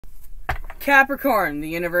Capricorn, the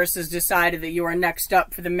universe has decided that you are next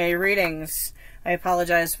up for the May readings. I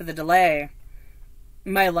apologize for the delay.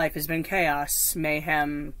 My life has been chaos,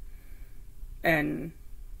 mayhem, and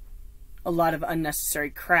a lot of unnecessary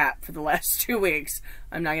crap for the last 2 weeks.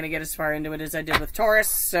 I'm not going to get as far into it as I did with Taurus,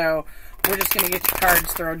 so we're just going to get your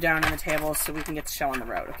cards thrown down on the table so we can get the show on the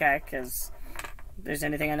road, okay? Because if there's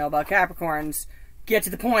anything I know about Capricorns, get to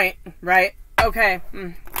the point, right? Okay.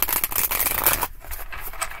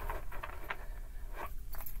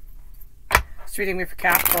 This reading me for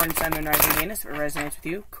Capricorn, Sun, Moon, Rising, Venus. If it resonates with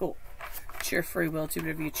you, cool. It's your free will to do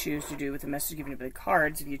whatever you choose to do with the message given you by the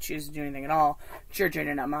cards. If you choose to do anything at all, it's your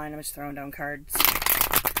journey, not mine. I'm just throwing down cards.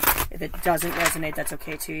 If it doesn't resonate, that's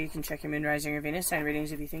okay too. You can check your Moon, Rising, or Venus sign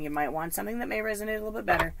readings if you think you might want something that may resonate a little bit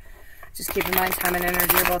better. Just keep in mind, time and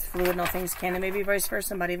energy are both fluid, and all things can and maybe vice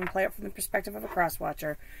versa. Might even play it from the perspective of a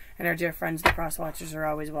cross-watcher. And our dear friends, the cross-watchers, are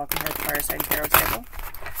always welcome here at the Fireside Tarot table.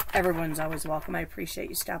 Everyone's always welcome. I appreciate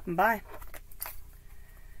you stopping by.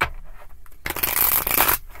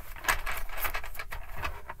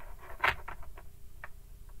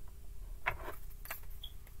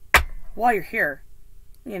 While you're here,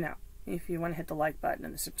 you know, if you want to hit the like button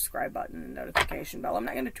and the subscribe button and notification bell, I'm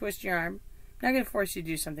not going to twist your arm. I'm not going to force you to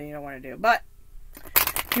do something you don't want to do. But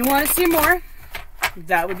if you want to see more,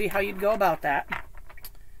 that would be how you'd go about that.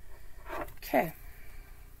 Okay.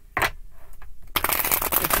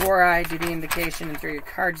 Before I do the invocation and throw your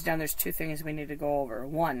cards down, there's 2 things we need to go over.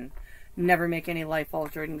 1, never make any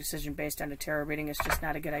life-altering decision based on a tarot reading. It's just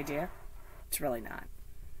not a good idea. It's really not.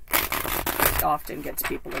 It often gets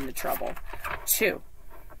people into trouble. 2,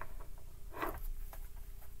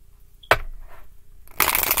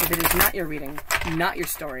 if it is not your reading, not your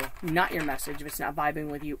story, not your message, if it's not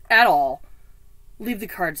vibing with you at all, leave the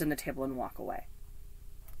cards on the table and walk away.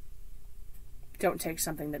 Don't take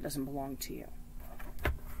something that doesn't belong to you.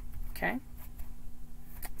 Okay?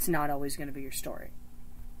 It's not always going to be your story.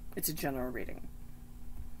 It's a general reading.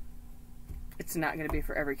 It's not going to be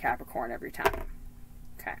for every Capricorn every time.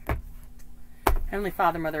 Okay. Heavenly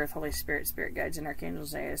Father, Mother Earth, Holy Spirit, Spirit Guides, and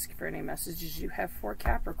Archangels, I ask for any messages you have for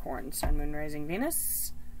Capricorn, Sun, Moon, Rising,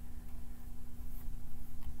 Venus,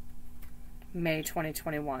 May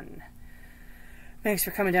 2021. Thanks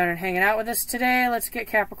for coming down and hanging out with us today. Let's get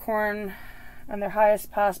Capricorn on their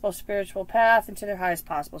highest possible spiritual path into their highest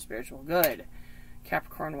possible spiritual good.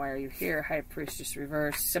 Capricorn, why are you here? High Priestess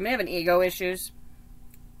reverse. Somebody having ego issues?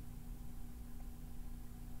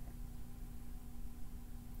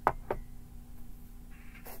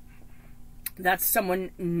 That's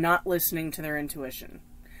someone not listening to their intuition.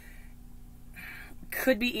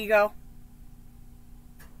 Could be ego.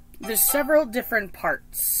 There's several different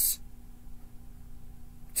parts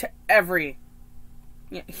to every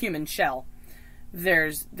human shell.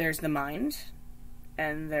 There's the mind,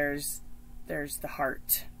 and there's the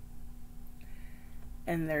heart,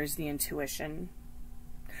 and there's the intuition.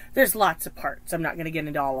 There's lots of parts. I'm not going to get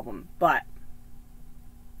into all of them, but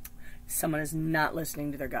someone is not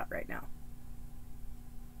listening to their gut right now.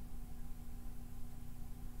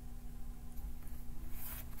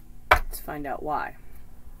 Let's find out why.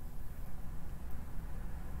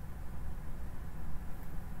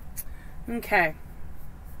 Okay.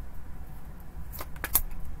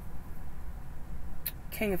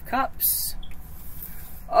 King of Cups.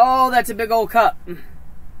 Oh, that's a big old cup.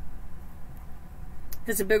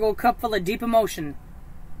 That's a big old cup full of deep emotion.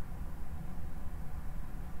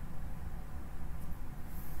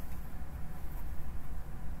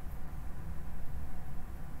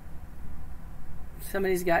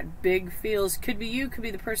 Somebody's got big feels. Could be you, could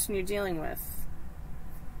be the person you're dealing with.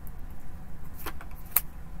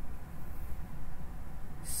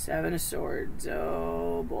 Seven of Swords.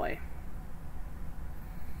 Oh boy.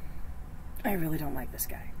 I really don't like this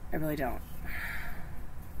guy. I really don't.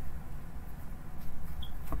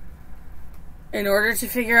 In order to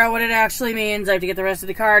figure out what it actually means, I have to get the rest of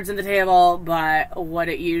the cards on the table, but what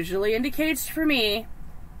it usually indicates for me,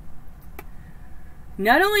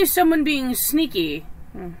 not only someone being sneaky.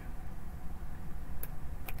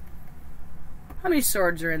 How many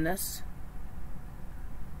swords are in this?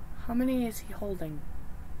 How many is he holding?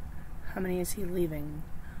 How many is he leaving?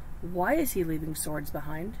 Why is he leaving swords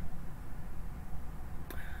behind?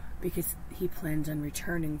 Because he plans on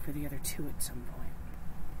returning for the other 2 at some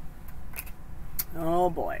point. Oh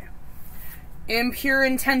boy. Impure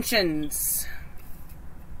intentions.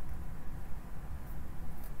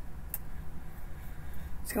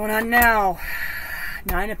 What's going on now?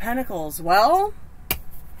 9 of Pentacles. Well,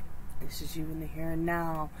 this is you in the here and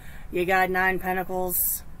now. You got 9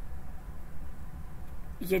 Pentacles.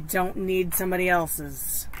 You don't need somebody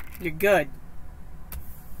else's. You're good.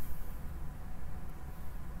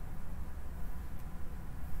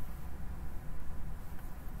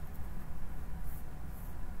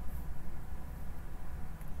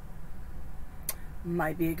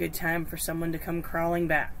 Might be a good time for someone to come crawling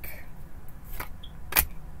back.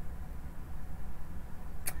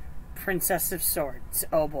 Princess of Swords.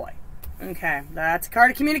 Oh boy. Okay, that's a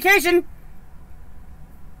card of communication.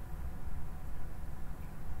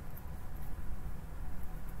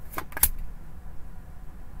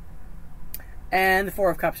 And the Four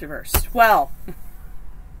of Cups reversed. Well,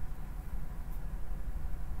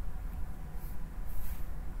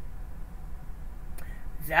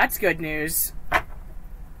 that's good news.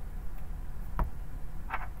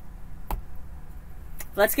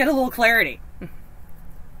 Let's get a little clarity.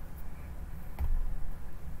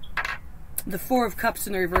 The Four of Cups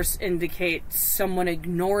in the reverse indicates someone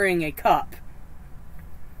ignoring a cup.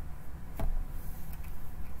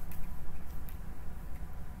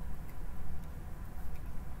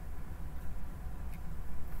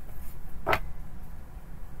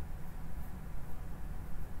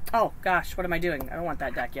 Oh, gosh, what am I doing? I don't want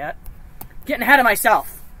that deck yet. Getting ahead of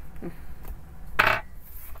myself.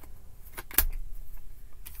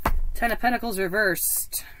 Ten of Pentacles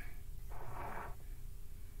reversed.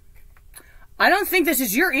 I don't think this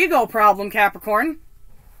is your ego problem, Capricorn.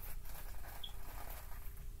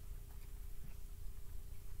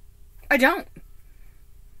 I don't.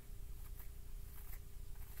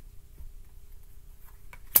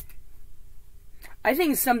 I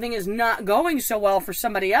think something is not going so well for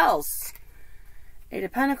somebody else. Eight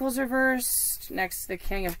of Pentacles reversed. Next, the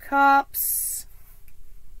King of Cups.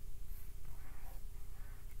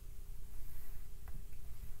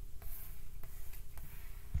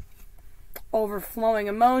 Overflowing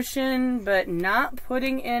emotion, but not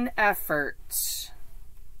putting in effort.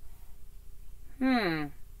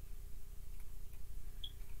 We'll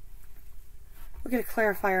get a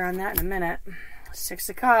clarifier on that in a minute. Six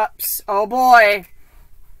of Cups. Oh boy.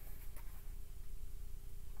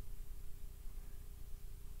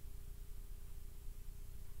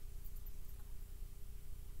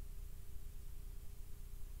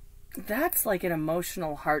 That's like an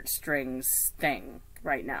emotional heartstrings thing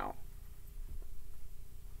right now.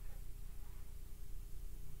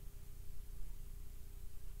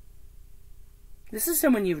 This is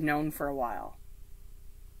someone you've known for a while.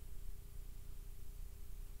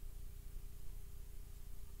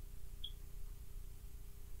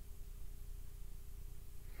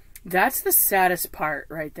 That's the saddest part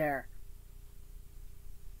right there.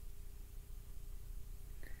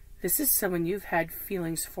 This is someone you've had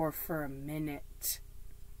feelings for a minute.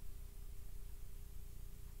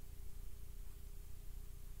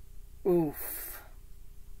 Oof.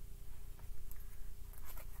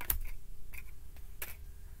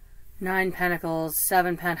 Nine Pentacles,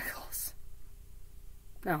 Seven Pentacles.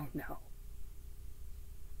 No, no.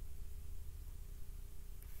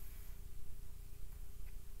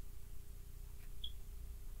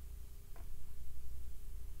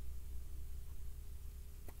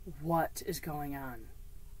 What is going on?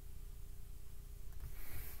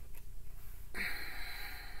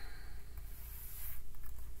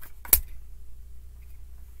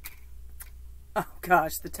 Oh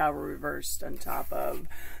gosh, the Tower reversed on top of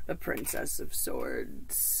the Princess of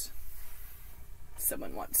Swords.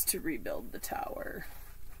 Someone wants to rebuild the Tower.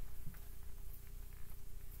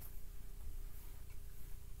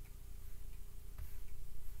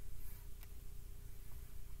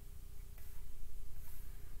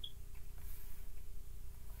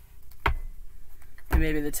 And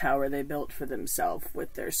maybe the tower they built for themselves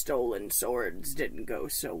with their stolen swords didn't go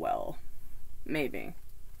so well. Maybe.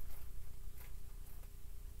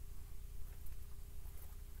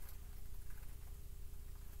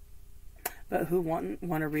 But who want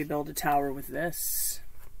to rebuild a tower with this?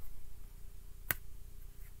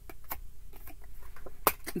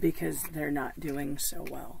 Because they're not doing so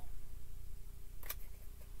well.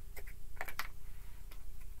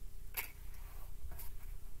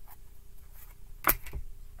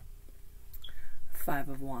 Five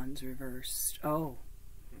of Wands reversed. Oh.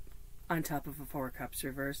 On top of a Four of Cups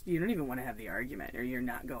reversed. You don't even want to have the argument, or you're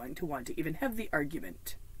not going to want to even have the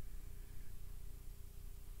argument.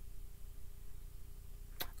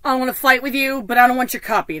 I don't want to fight with you, but I don't want your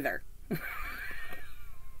cup either.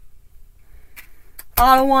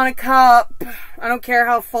 I don't want a cup. I don't care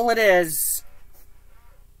how full it is.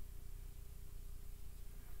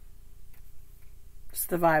 It's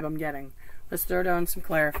the vibe I'm getting. Let's throw down some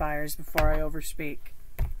clarifiers before I overspeak.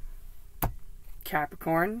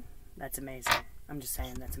 Capricorn, that's amazing. I'm just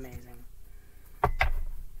saying, that's amazing.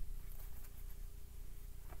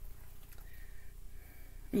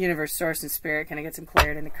 Universe, Source, and Spirit, can I get some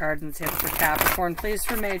clarity in the cards and the tips for Capricorn, please,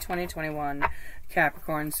 for May 2021?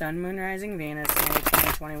 Capricorn, Sun, Moon, Rising, Venus, May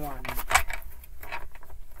 2021.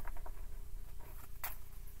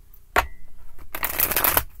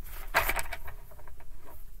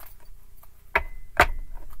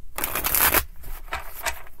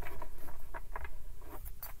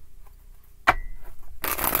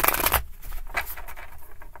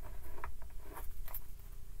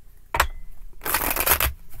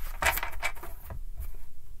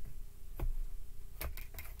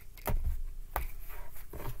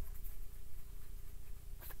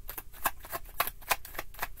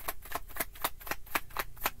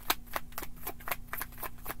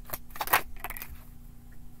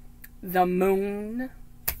 The moon.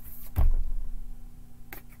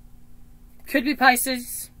 Could be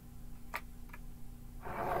Pisces.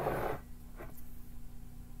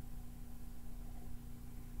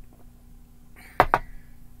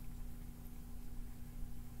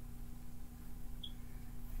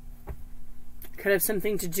 Could have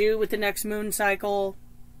something to do with the next moon cycle.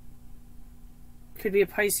 Could be a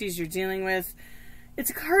Pisces you're dealing with. It's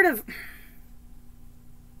a card of...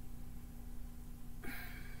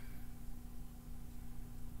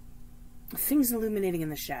 things illuminating in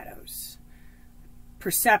the shadows.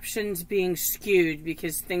 Perceptions being skewed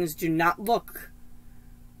because things do not look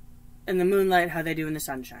in the moonlight how they do in the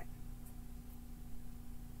sunshine.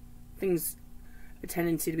 Things have a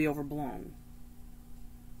tendency to be overblown.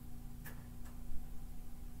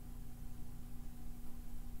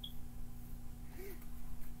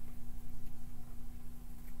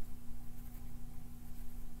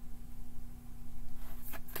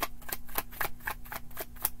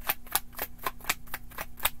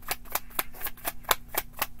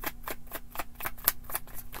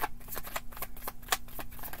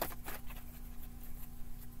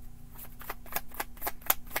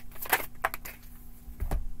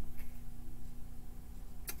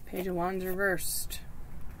 Page of Wands reversed.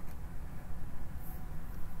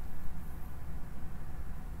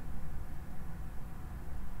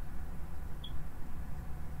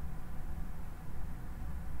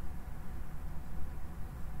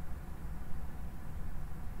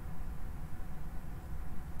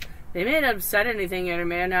 They may not have said anything yet, or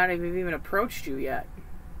may not have even approached you yet.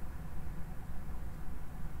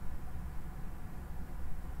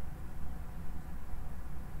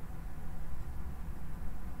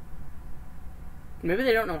 Maybe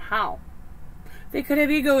they don't know how. They could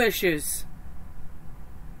have ego issues.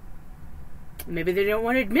 Maybe they don't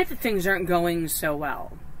want to admit that things aren't going so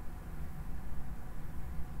well.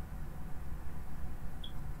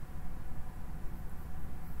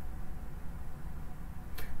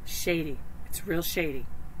 Shady. It's real shady.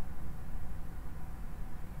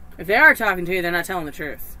 If they are talking to you, they're not telling the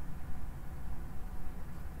truth.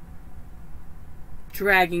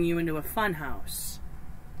 Dragging you into a fun house.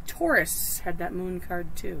 Taurus had that moon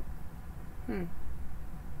card too.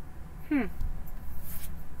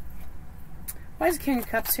 Why is King of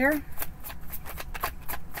Cups here?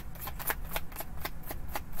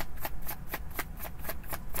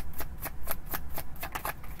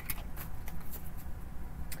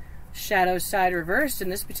 Shadow side reversed. In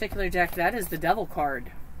this particular deck, that is the Devil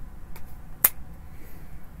card.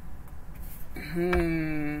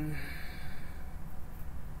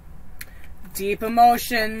 Deep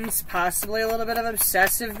emotions, possibly a little bit of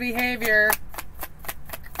obsessive behavior,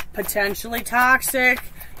 potentially toxic.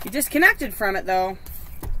 You disconnected from it though.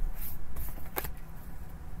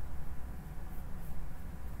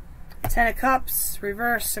 Ten of Cups,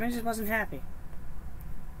 reverse. Somebody just wasn't happy.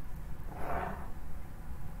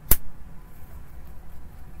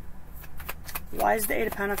 Why is the Eight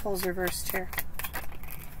of Pentacles reversed here?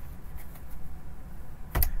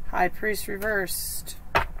 High Priest reversed.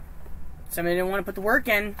 Somebody didn't want to put the work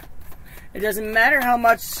in. It doesn't matter how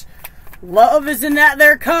much love is in that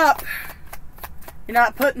there cup. You're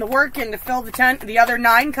not putting the work in to fill the other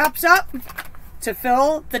 9 cups up. To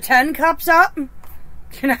fill the 10 cups up. You're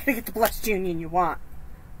not going to get the blessed union you want.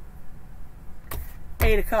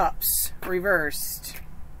 Eight of Cups reversed.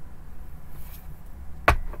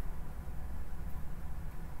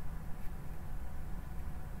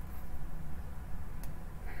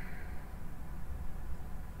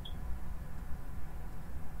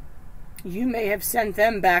 You may have sent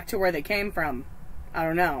them back to where they came from. I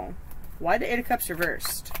don't know. Why the Eight of Cups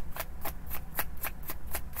reversed?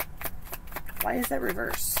 Why is that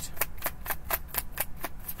reversed?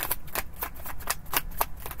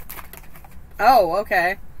 Oh,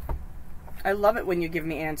 okay. I love it when you give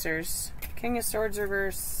me answers. King of Swords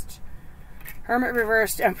reversed. Hermit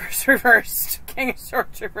reversed. Empress reversed. King of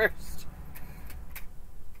Swords reversed.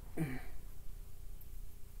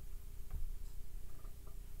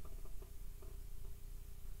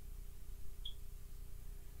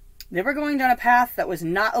 They were going down a path that was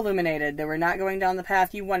not illuminated. They were not going down the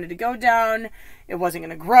path you wanted to go down. It wasn't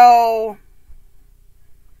going to grow.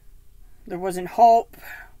 There wasn't hope.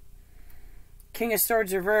 King of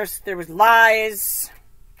Swords reversed. There was lies.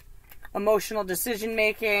 Emotional decision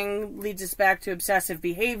making leads us back to obsessive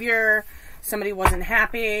behavior. Somebody wasn't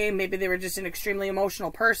happy. Maybe they were just an extremely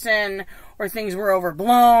emotional person. Or things were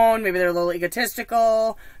overblown. Maybe they're a little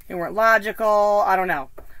egotistical. They weren't logical. I don't know.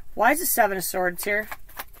 Why is the Seven of Swords here?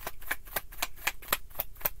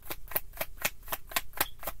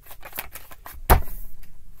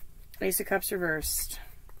 Ace of Cups reversed.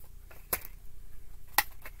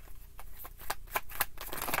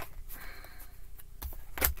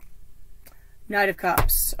 Knight of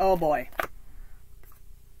Cups. Oh boy.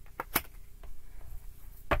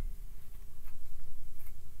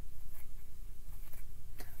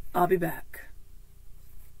 I'll be back.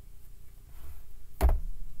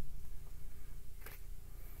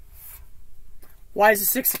 Why is the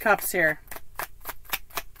Six of Cups here?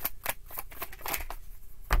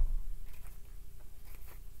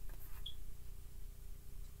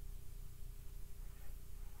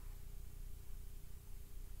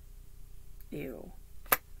 Ew.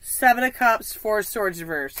 Seven of Cups, Four of Swords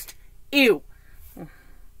reversed. Ew.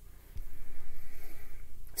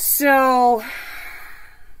 So,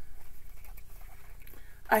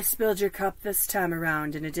 I spilled your cup this time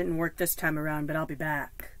around, and it didn't work this time around, but I'll be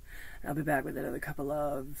back. I'll be back with another cup of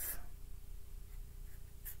love.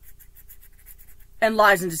 And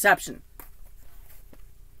lies and deception.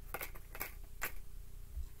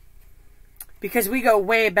 Because we go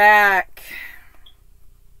way back.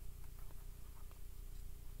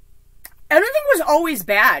 I don't think it was always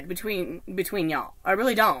bad between y'all. I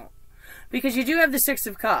really don't. Because you do have the Six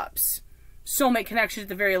of Cups. Soulmate connection at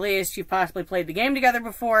the very least. You've possibly played the game together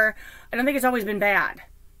before. I don't think it's always been bad.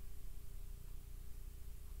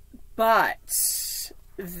 But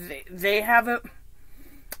they have a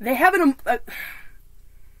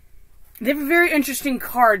very interesting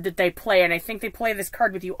card that they play, and I think they play this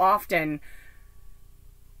card with you often.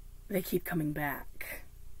 They keep coming back.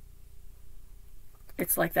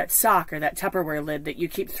 It's like that sock or that Tupperware lid that you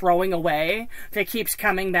keep throwing away that keeps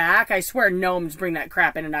coming back. I swear gnomes bring that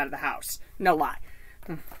crap in and out of the house. No lie.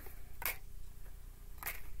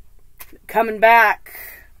 Coming back,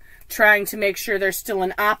 trying to make sure there's still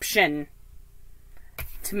an option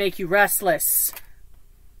to make you restless.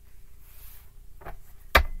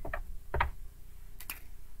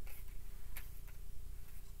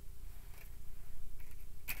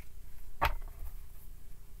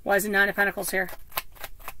 Why is the Nine of Pentacles here?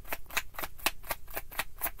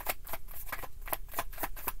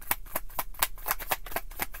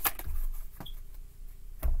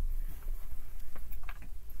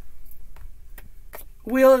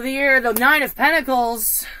 Wheel of the Year, the Nine of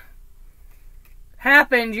Pentacles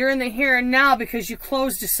happened. You're in the here and now because you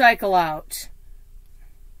closed a cycle out.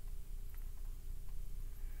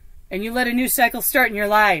 And you let a new cycle start in your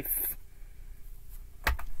life.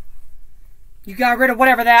 You got rid of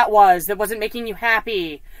whatever that was that wasn't making you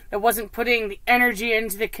happy, that wasn't putting the energy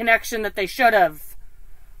into the connection that they should have.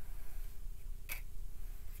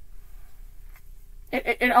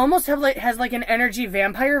 It almost has like an energy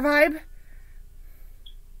vampire vibe.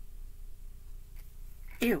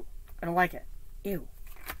 Ew. I don't like it. Ew.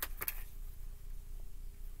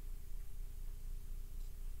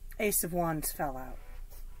 Ace of Wands fell out.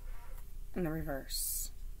 In the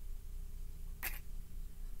reverse.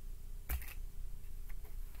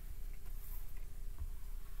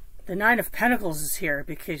 The Nine of Pentacles is here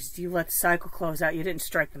because you let the cycle close out. You didn't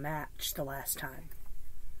strike the match the last time.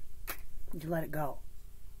 You let it go.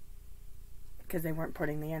 Because they weren't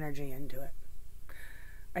putting the energy into it.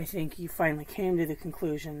 I think you finally came to the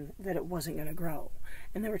conclusion that it wasn't going to grow.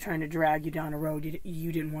 And they were trying to drag you down a road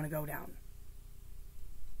you didn't want to go down.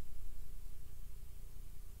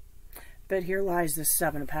 But here lies the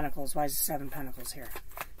Seven of Pentacles. Why is the Seven of Pentacles here?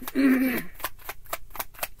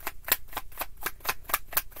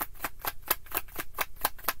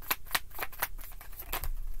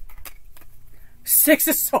 Six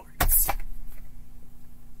of Swords.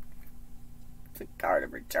 It's a card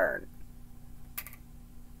of return.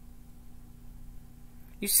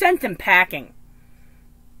 You sent them packing.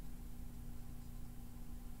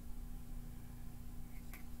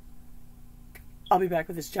 I'll be back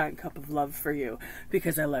with this giant cup of love for you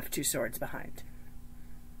because I left two swords behind.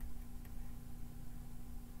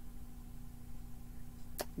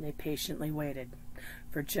 And they patiently waited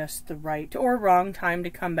for just the right or wrong time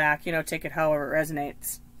to come back. You know, take it however it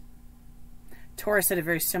resonates. Taurus had a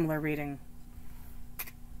very similar reading.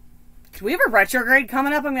 Do we have a retrograde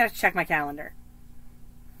coming up? I'm going to check my calendar.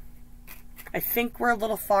 I think we're a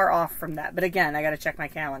little far off from that. But again, I got to check my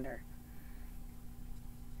calendar.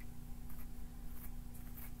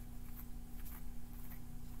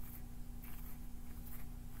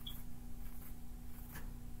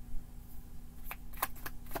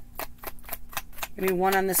 Give me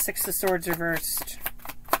one on the Six of Swords reversed.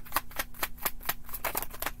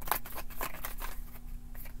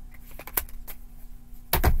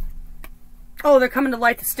 Oh, they're coming to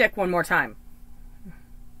light the stick one more time.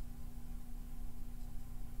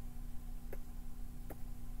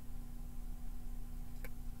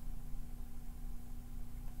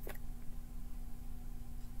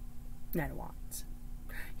 Knight of Wands.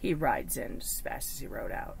 He rides in just as fast as he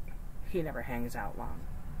rode out. He never hangs out long.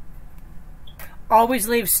 Always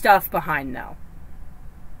leaves stuff behind, though.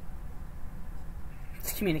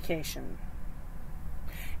 It's communication.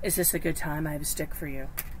 Is this a good time? I have a stick for you.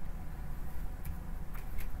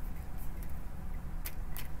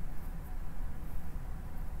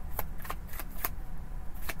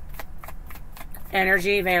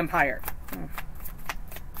 Energy vampire.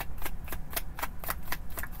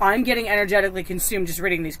 I'm getting energetically consumed just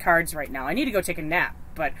reading these cards right now. I need to go take a nap,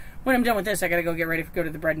 but when I'm done with this, I gotta go get ready to go to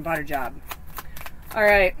the bread and butter job.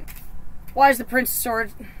 Alright. Why is the Princess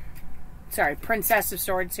of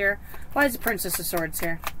Swords here? Why is the Princess of Swords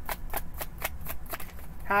here?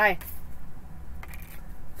 Hi.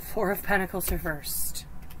 Four of Pentacles reversed.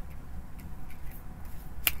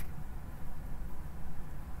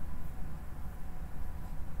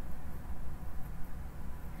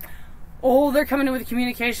 Oh, they're coming in with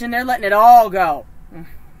communication. They're letting it all go.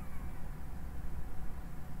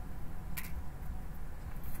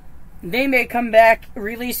 They may come back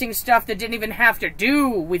releasing stuff that didn't even have to do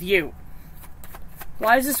with you.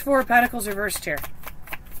 Why is this Four of Pentacles reversed here?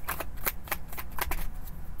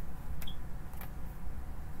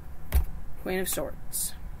 Queen of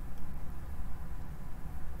Swords.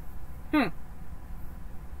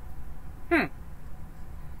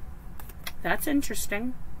 That's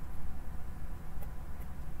interesting.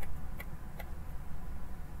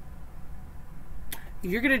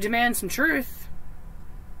 You're going to demand some truth.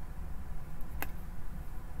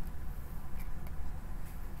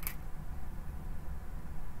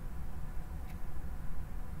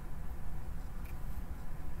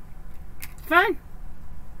 Fine.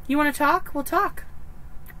 You want to talk? We'll talk.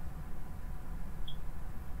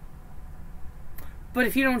 But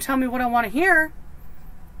if you don't tell me what I want to hear,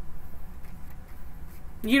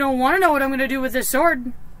 you don't want to know what I'm going to do with this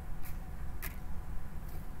sword.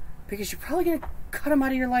 Because you're probably going to cut him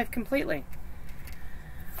out of your life completely.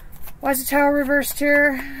 Why is the Tower reversed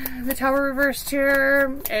here? The Tower reversed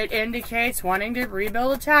here. It indicates wanting to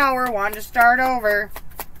rebuild a tower, wanting to start over.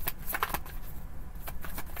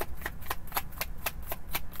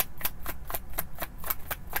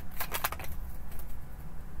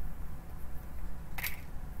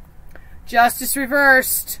 Justice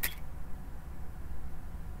reversed.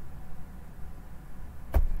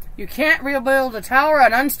 You can't rebuild a tower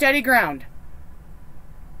on unsteady ground.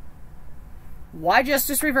 Why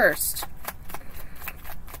Justice reversed?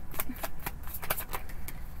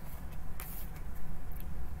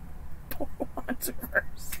 What's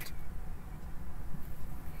reversed?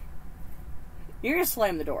 You're gonna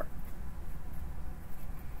slam the door.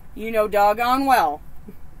 You know doggone well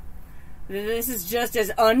this is just as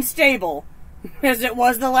unstable as it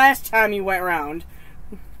was the last time you went round.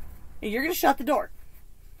 You're gonna shut the door.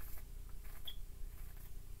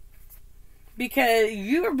 Because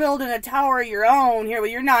you were building a tower of your own here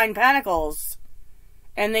with your 9 pentacles.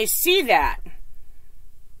 And they see that.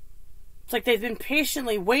 It's like they've been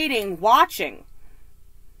patiently waiting, watching.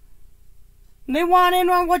 And they want in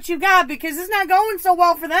on what you got because it's not going so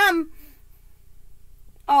well for them.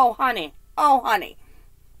 Oh, honey. Oh, honey.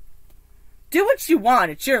 Do what you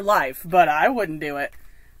want. It's your life. But I wouldn't do it.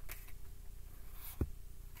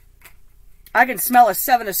 I can smell a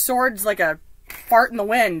 7 of Swords like a fart in the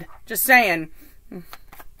wind. Just saying. And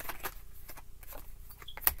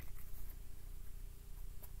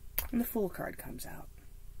the Fool card comes out.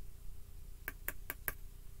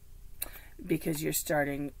 Because you're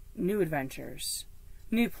starting new adventures,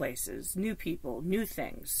 new places, new people, new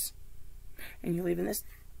things. And you're leaving this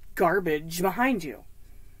garbage behind you.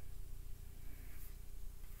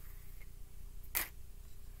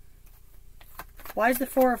 Why is the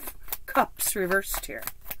Four of Cups reversed here?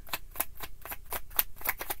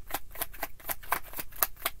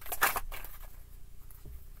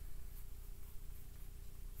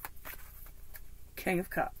 King of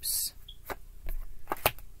Cups.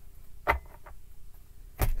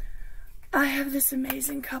 I have this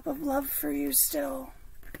amazing cup of love for you still.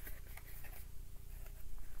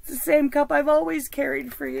 It's the same cup I've always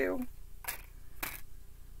carried for you.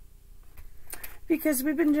 Because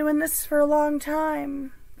we've been doing this for a long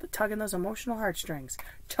time. But tugging those emotional heartstrings.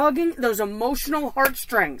 Tugging those emotional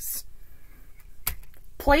heartstrings.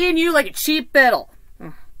 Playing you like a cheap fiddle.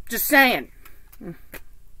 Just saying.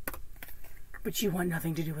 But you want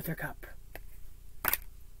nothing to do with her cup.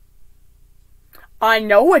 I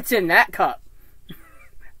know what's in that cup.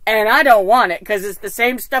 And I don't want it because it's the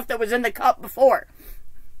same stuff that was in the cup before.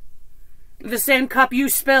 The same cup you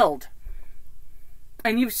spilled.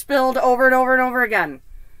 And you've spilled over and over and over again.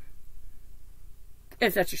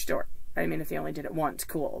 If that's your story. I mean, if they only did it once,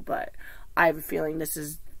 cool. But I have a feeling this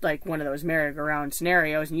is like one of those merry-go-round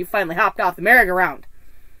scenarios, and you finally hopped off the merry-go-round.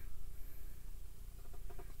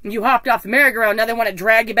 You hopped off the merry-go-round, now they want to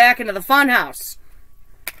drag you back into the funhouse.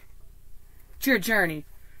 It's your journey,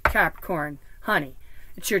 Capricorn. Honey,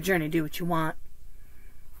 it's your journey. Do what you want.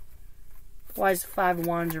 Why is the Five of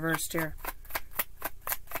Wands reversed here?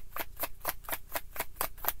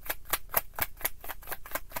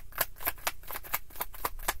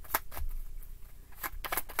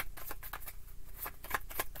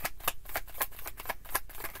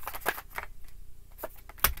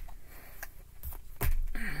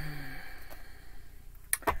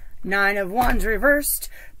 Nine of Wands reversed.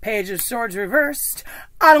 Page of Swords reversed.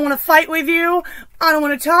 I don't want to fight with you. I don't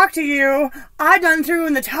want to talk to you. I done threw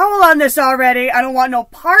in the towel on this already. I don't want no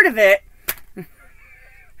part of it.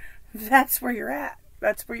 That's where you're at.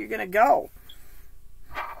 That's where you're going to go.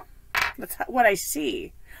 That's what I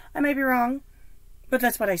see. I may be wrong, but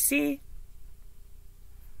that's what I see.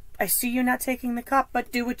 I see you not taking the cup,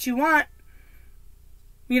 but do what you want.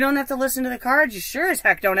 You don't have to listen to the cards. You sure as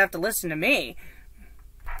heck don't have to listen to me.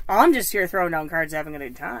 I'm just here throwing down cards, having a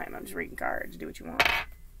good time. I'm just reading cards. Do what you want.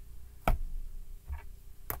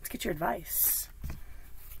 Let's get your advice.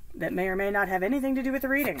 That may or may not have anything to do with the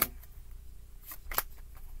reading.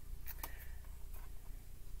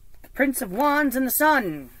 The Prince of Wands and the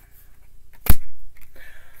Sun.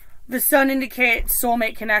 The Sun indicates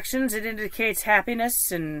soulmate connections. It indicates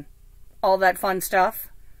happiness and all that fun stuff.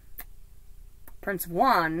 Prince of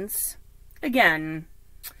Wands, again,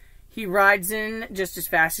 he rides in just as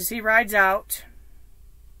fast as he rides out.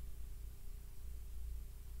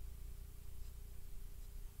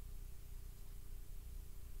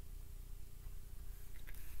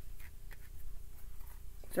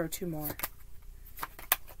 Throw two more.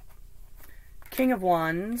 King of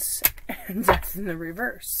Wands and Death in the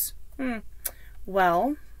reverse.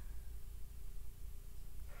 Well,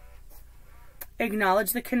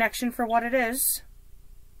 acknowledge the connection for what it is.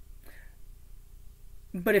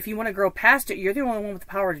 But if you want to grow past it, you're the only one with the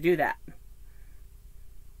power to do that.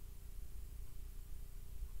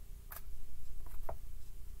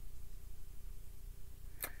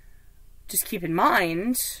 Just keep in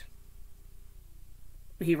mind,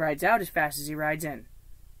 he rides out as fast as he rides in.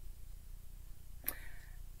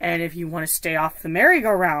 And if you want to stay off the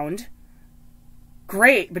merry-go-round,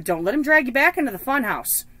 great, but don't let him drag you back into the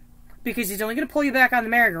funhouse, because he's only going to pull you back on the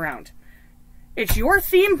merry-go-round. It's your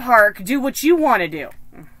theme park. Do what you want to do.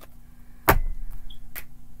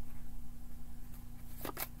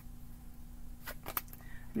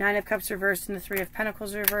 Nine of Cups reversed and the Three of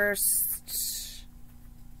Pentacles reversed.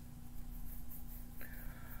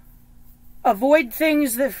 Avoid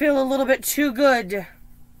things that feel a little bit too good.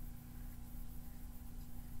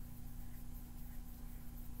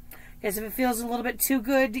 Because if it feels a little bit too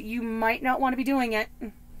good, you might not want to be doing it.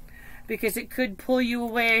 Because it could pull you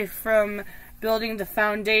away from building the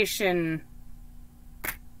foundation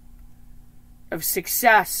of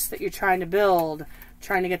success that you're trying to build,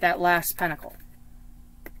 trying to get that last pentacle.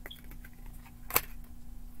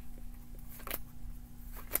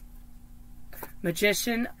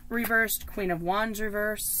 Magician reversed, Queen of Wands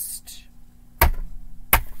reversed.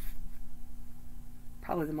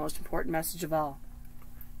 Probably the most important message of all.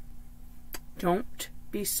 Don't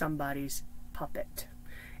be somebody's puppet.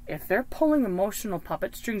 If they're pulling emotional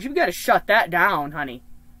puppet strings, you've got to shut that down, honey.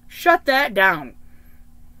 Shut that down.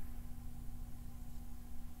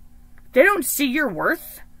 They don't see your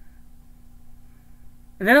worth.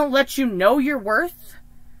 And they don't let you know your worth.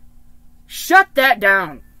 Shut that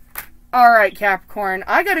down. Alright, Capricorn.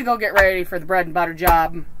 I got to go get ready for the bread and butter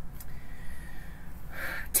job.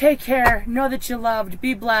 Take care. Know that you're loved.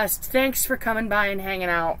 Be blessed. Thanks for coming by and hanging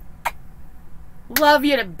out. Love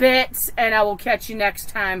you to bits, and I will catch you next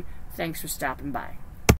time. Thanks for stopping by.